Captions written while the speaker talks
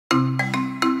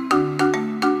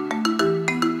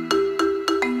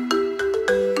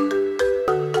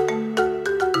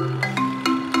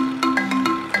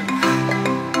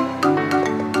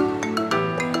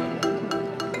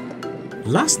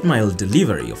last mile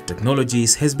delivery of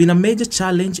technologies has been a major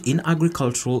challenge in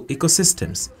agricultural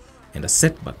ecosystems and a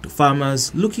setback to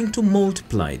farmers looking to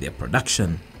multiply their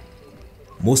production.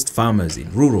 Most farmers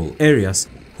in rural areas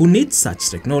who need such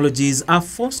technologies are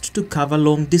forced to cover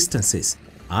long distances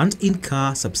and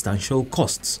incur substantial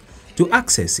costs to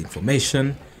access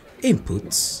information,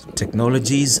 inputs,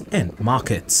 technologies and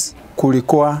markets.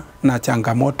 Kulikuwa na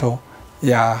changamoto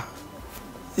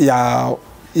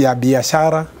ya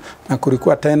biashara na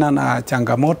kulikuwa tena na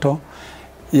changamoto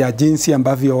ya jinsi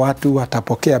ambavyo watu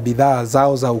watapokea bidhaa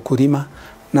zao za ukulima,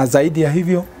 na zaidi ya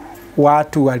hivyo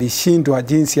watu walishindwa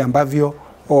jinsi ambavyo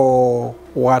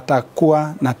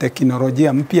watakuwa na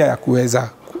teknolojia mpya ya kuweza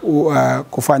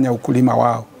kufanya ukulima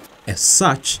wao. As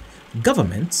such,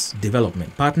 governments, development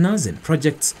partners and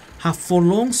projects have for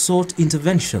long sought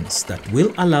interventions that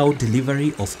will allow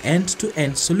delivery of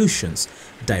end-to-end solutions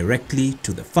directly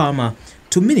to the farmer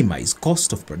to minimize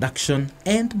cost of production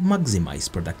and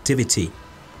maximize productivity.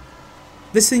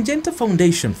 The Syngenta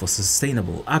Foundation for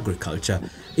Sustainable Agriculture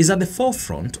is at the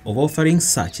forefront of offering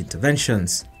such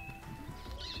interventions.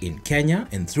 In Kenya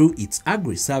and through its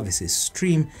Agriservices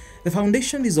stream, the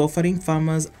foundation is offering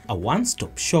farmers a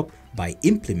one-stop shop by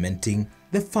implementing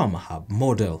the Farmer Hub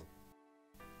model.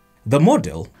 The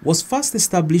model was first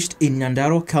established in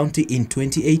Nyandarua County in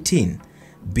 2018,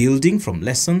 building from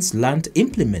lessons learned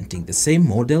implementing the same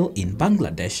model in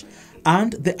Bangladesh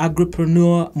and the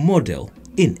Agripreneur model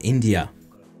in India.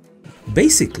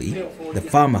 Basically, the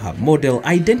Farmer Hub model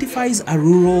identifies a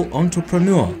rural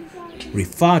entrepreneur,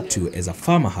 referred to as a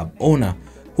Farmer Hub owner,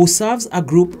 who serves a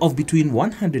group of between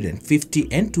 150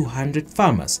 and 200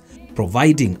 farmers,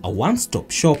 providing a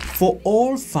one-stop shop for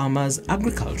all farmers'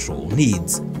 agricultural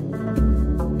needs.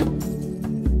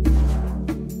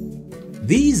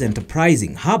 These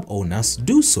enterprising hub owners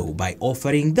do so by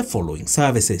offering the following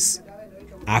services: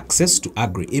 access to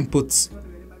agri-inputs,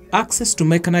 access to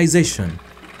mechanization,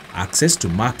 access to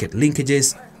market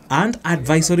linkages, and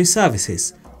advisory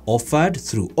services offered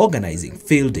through organizing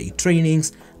field day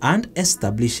trainings and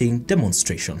establishing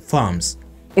demonstration farms.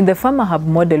 In the Farmer Hub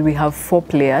model, we have 4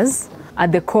 players.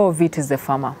 At the core of it is the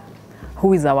farmer,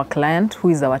 who is our client, who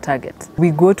is our target.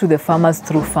 We go to the farmers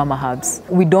through Farmer Hubs.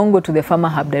 We don't go to the Farmer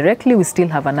Hub directly. We still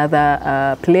have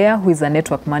another player who is a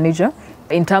network manager.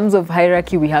 In terms of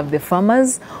hierarchy, we have the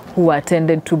farmers who are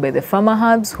attended to by the Farmer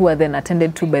Hubs, who are then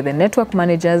attended to by the network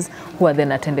managers, who are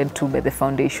then attended to by the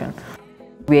foundation.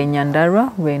 We are in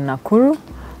Nyandarua, we are in Nakuru,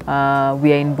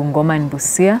 we are in Bungoma and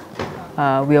Busia,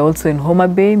 we are also in Homa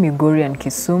Bay, Migori and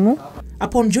Kisumu.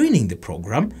 Upon joining the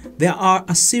program, there are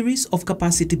a series of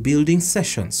capacity building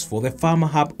sessions for the Farmer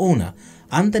Hub owner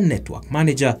and the network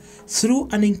manager through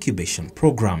an incubation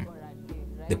program.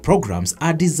 The programs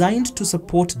are designed to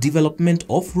support development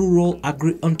of rural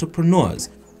agri-entrepreneurs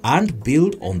and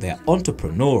build on their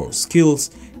entrepreneurial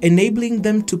skills, enabling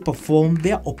them to perform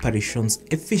their operations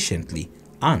efficiently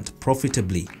and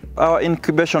profitably. Our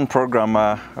incubation program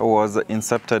was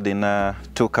incepted in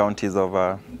 2 counties of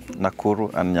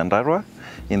Nakuru and Nyandarua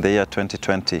in the year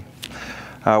 2020.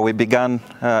 We began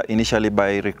initially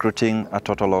by recruiting a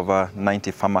total of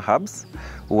 90 farmer hubs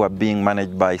who were being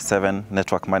managed by 7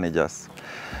 network managers.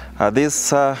 These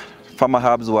farmer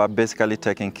hubs were basically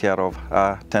taking care of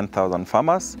 10,000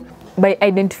 farmers. By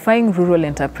identifying rural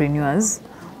entrepreneurs,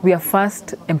 we are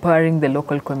first empowering the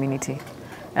local community.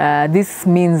 This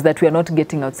means that we are not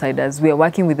getting outsiders. We are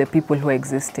working with the people who are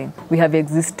existing. We have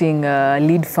existing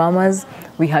lead farmers,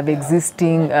 we have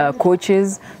existing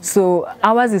coaches. So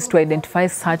ours is to identify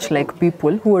such like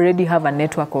people who already have a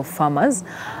network of farmers,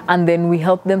 and then we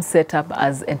help them set up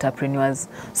as entrepreneurs.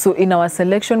 So in our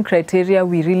selection criteria,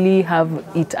 we really have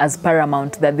it as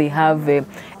paramount that they have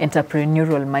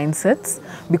entrepreneurial mindsets,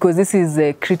 because this is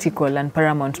critical and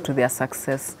paramount to their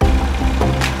success.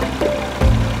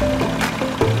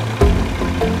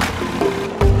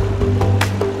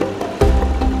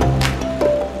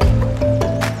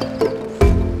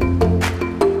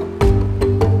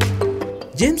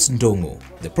 James Ndongo,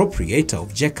 the proprietor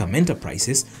of Jekam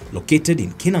Enterprises, located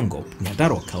in Kinangop,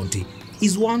 Nyandarua County,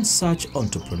 is one such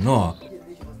entrepreneur.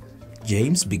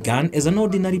 James began as an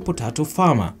ordinary potato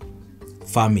farmer,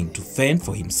 farming to fend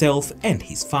for himself and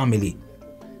his family.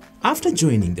 After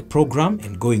joining the program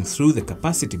and going through the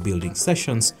capacity building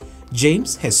sessions,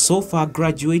 James has so far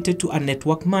graduated to a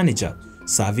network manager,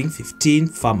 serving 15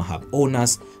 Farmer Hub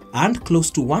owners and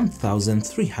close to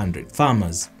 1,300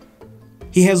 farmers.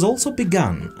 He has also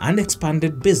begun and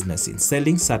expanded business in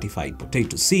selling certified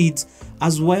potato seeds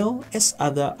as well as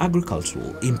other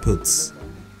agricultural inputs.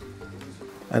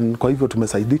 And kwa hivyo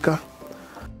tumesaidika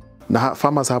na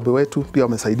farmers hub wetu pia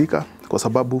wamesaidika kwa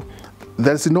sababu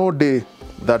there's no day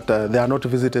that they are not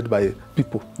visited by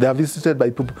people. They are visited by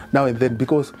people now and then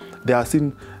because they are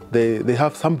seen, they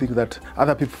have something that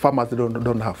other people, farmers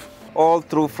don't have. All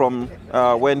through from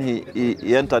when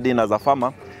he entered in as a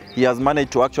farmer, he has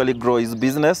managed to actually grow his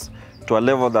business to a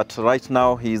level that right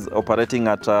now he's operating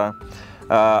at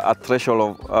a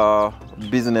threshold of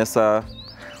business, a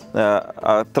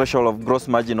threshold of gross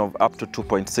margin of up to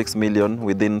 2.6 million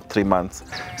within 3 months.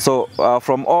 So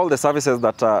from all the services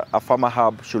that a farmer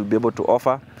hub should be able to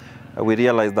offer, we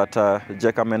realize that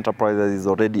JCAM Enterprises is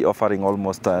already offering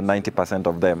almost 90%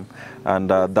 of them, and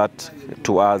that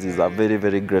to us is a very,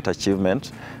 very great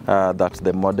achievement that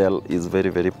the model is very,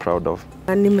 very proud of.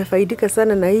 Nimefaidika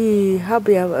sana na hii hub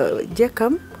ya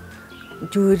JCAM.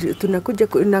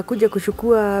 Tunakuja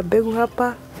kuchukua mbegu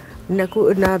hapa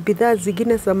na bidhaa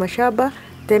zingine za mashamba,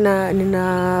 tena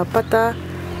ninapata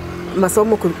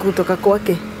masomo kutoka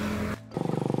kwake.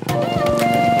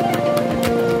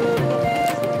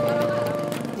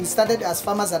 We started as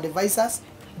farmers advisors,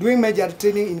 doing major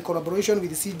training in collaboration with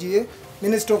the CGA,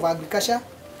 Ministry of Agriculture.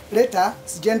 Later,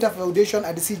 Syngenta Foundation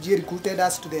and the CGA recruited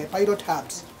us to the pilot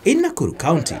hubs. In Nakuru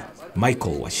County,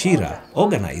 Michael Wachira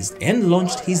organized and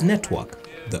launched his network,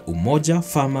 the Umoja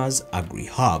Farmers Agri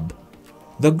Hub.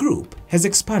 The group has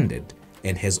expanded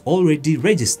and has already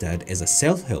registered as a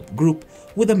self-help group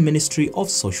with the Ministry of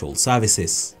Social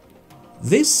Services.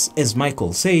 This, as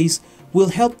Michael says, will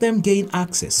help them gain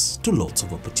access to lots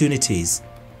of opportunities.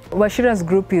 Wachira's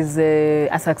group is a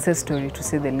success story, to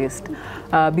say the least,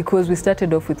 because we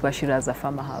started off with Wachira as a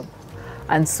farmer hub.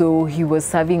 And so he was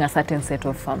serving a certain set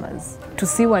of farmers. To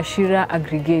see Wachira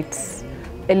aggregate,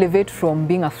 elevate from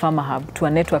being a farmer hub to a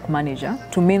network manager,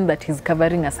 to mean that he's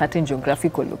covering a certain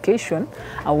geographical location,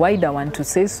 a wider one to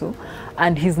say so,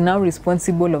 and he's now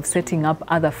responsible of setting up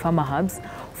other farmer hubs,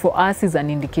 for us is an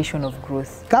indication of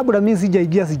growth. Kabla mimi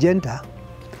sijaingia Syngenta,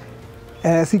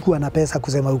 sikuwa na pesa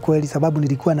kusema ukweli, sababu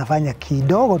nilikuwa nafanya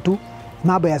kidogo tu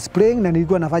mambo ya spraying, na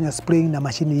nilikuwa nafanya spraying na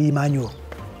mashini hii manual.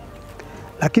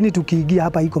 Lakini tukiingia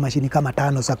hapa iko mashini kama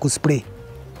 5 za kuspray.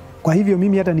 Kwa hivyo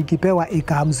mimi hata nikipewa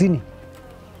eka 50,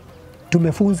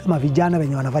 tumefunza mavijana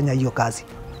wenye wanafanya hiyo kazi.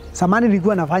 Samani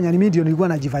nilikuwa nafanya, ni mimi ndio nilikuwa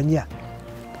najifanyia.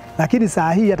 Lakini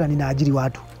saa hii hata ninaajiri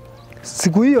watu.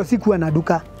 Siku hiyo sikuwa na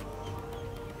duka.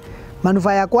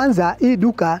 Manufaa ya kwanza, hii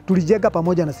duka tulijenga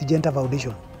pamoja na Syngenta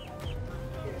Foundation.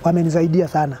 Wamenisaidia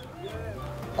sana.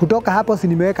 Kutoka hapo si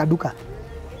nimeweka duka.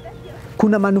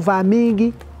 Kuna manufaa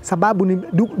mingi sababu ni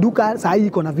duka saa hii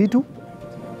iko na vitu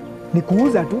ni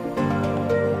kuuza tu.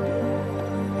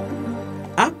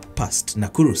 Up past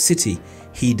Nakuru City,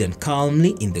 hidden calmly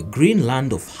in the green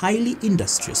land of highly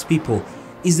industrious people,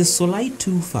 is the Solai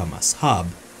 2 Farmers Hub.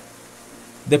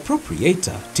 The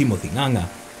proprietor, Timothy Nganga,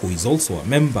 who is also a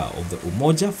member of the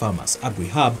Umoja Farmers Agri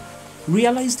Hub,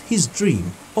 realized his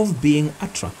dream of being a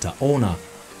tractor owner.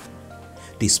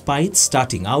 Despite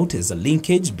starting out as a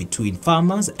linkage between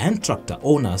farmers and tractor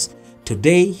owners,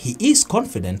 today he is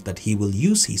confident that he will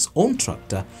use his own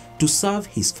tractor to serve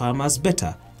his farmers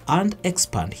better and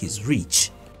expand his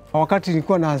reach. Wakati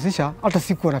nilikuwa naanzisha, hata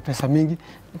sikuwa na pesa mingi.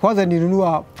 Kwanza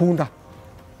nilinunua punda.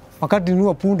 Wakati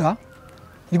nilinunua punda,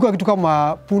 ilikuwa kitu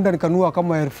kama punda nikanunua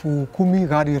kama 10,000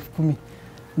 hadi 10,000.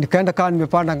 Nikaenda kama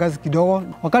nimepanda ngazi kidogo.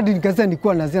 Wakati nikaanza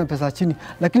nilikuwa naanzia pesa chini,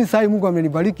 lakini sasa Mungu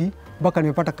amenibariki mpaka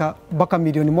nimepata mpaka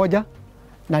milioni 1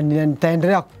 na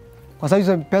nitaendelea kwa sababu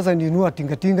hizo pesa nilinunua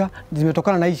tingatinga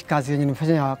zimetokana na hii kazi yenye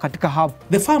nimefanya katika hub.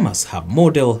 The Farmers Hub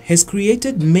model has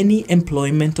created many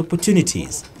employment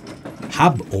opportunities.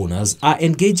 Hub owners are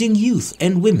engaging youth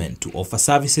and women to offer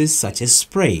services such as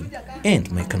spraying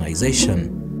and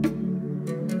mechanization.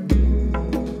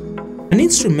 An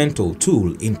instrumental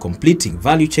tool in completing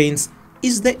value chains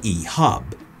is the e-hub.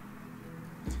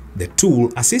 The tool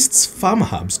assists farmer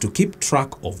hubs to keep track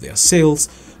of their sales,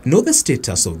 know the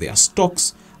status of their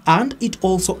stocks, and it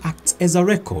also acts as a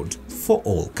record for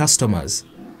all customers.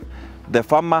 The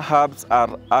farmer hubs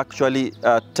are actually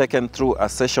taken through a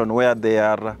session where they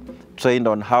are trained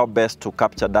on how best to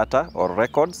capture data or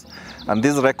records, and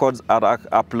these records are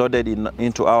uploaded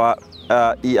into our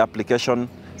e-application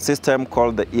system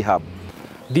called the e-hub.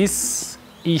 This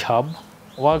e-hub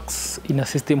works in a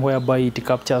system whereby it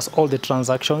captures all the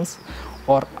transactions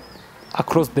or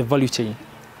across the value chain,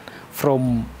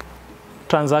 from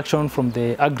transaction from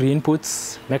the agri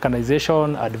inputs,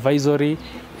 mechanization, advisory,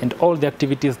 and all the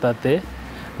activities that the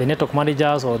network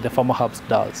managers or the farmer hubs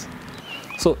does.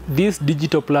 So this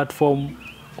digital platform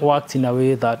works in a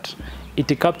way that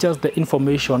it captures the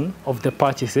information of the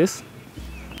purchases,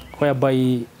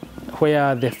 whereby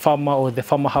where the farmer or the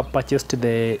farmer hub purchased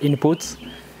the inputs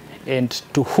and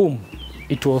to whom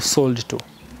it was sold to.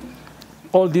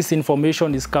 All this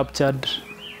information is captured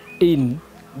in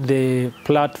the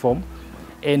platform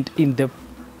and in the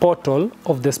portal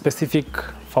of the specific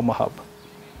farmer hub.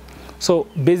 So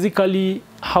basically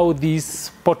how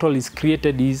this portal is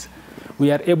created is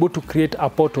we are able to create a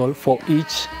portal for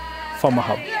each farmer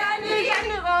hub.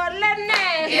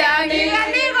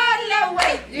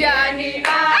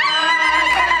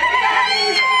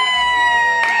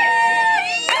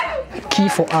 Key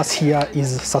for us here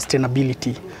is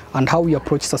sustainability, and how we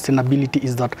approach sustainability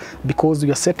is that because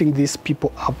we are setting these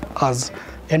people up as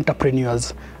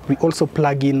entrepreneurs, we also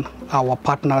plug in our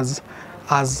partners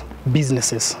as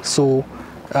businesses. So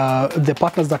the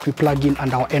partners that we plug in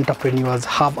and our entrepreneurs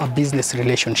have a business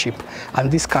relationship, and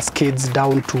this cascades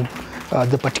down to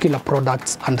the particular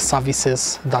products and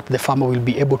services that the farmer will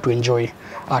be able to enjoy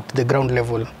at the ground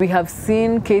level. We have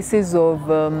seen cases of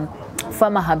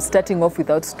farmer hubs starting off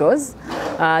without stores.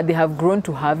 They have grown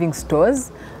to having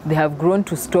stores. They have grown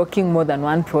to stocking more than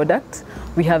one product.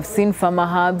 We have seen farmer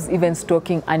hubs even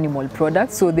stocking animal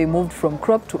products, so they moved from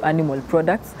crop to animal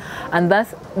products. And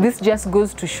this just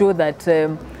goes to show that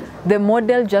the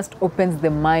model just opens the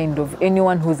mind of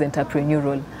anyone who's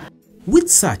entrepreneurial. With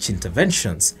such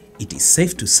interventions, it is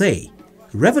safe to say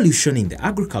revolution in the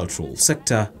agricultural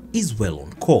sector is well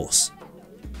on course.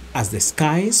 As the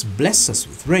skies bless us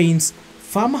with rains,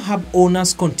 farmer hub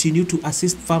owners continue to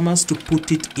assist farmers to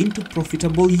put it into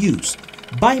profitable use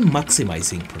by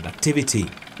maximizing productivity.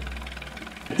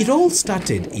 It all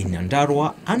started in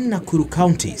Nyandarua and Nakuru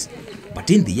counties, but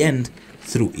in the end,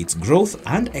 through its growth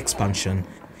and expansion,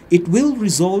 it will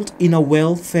result in a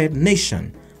well-fed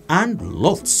nation and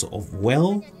lots of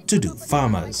well-to-do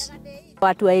farmers.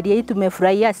 Watu wa area hii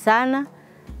tumefurahia sana,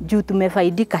 juu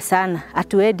tumefaidika sana,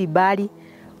 hatuendi mbali.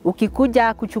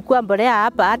 Ukikuja kuchukua mbolea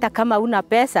hapa, hata kama una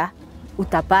pesa,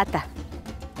 utapata.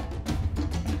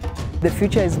 The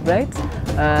future is bright,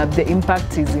 the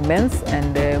impact is immense,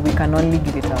 and we can only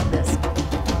give it our best.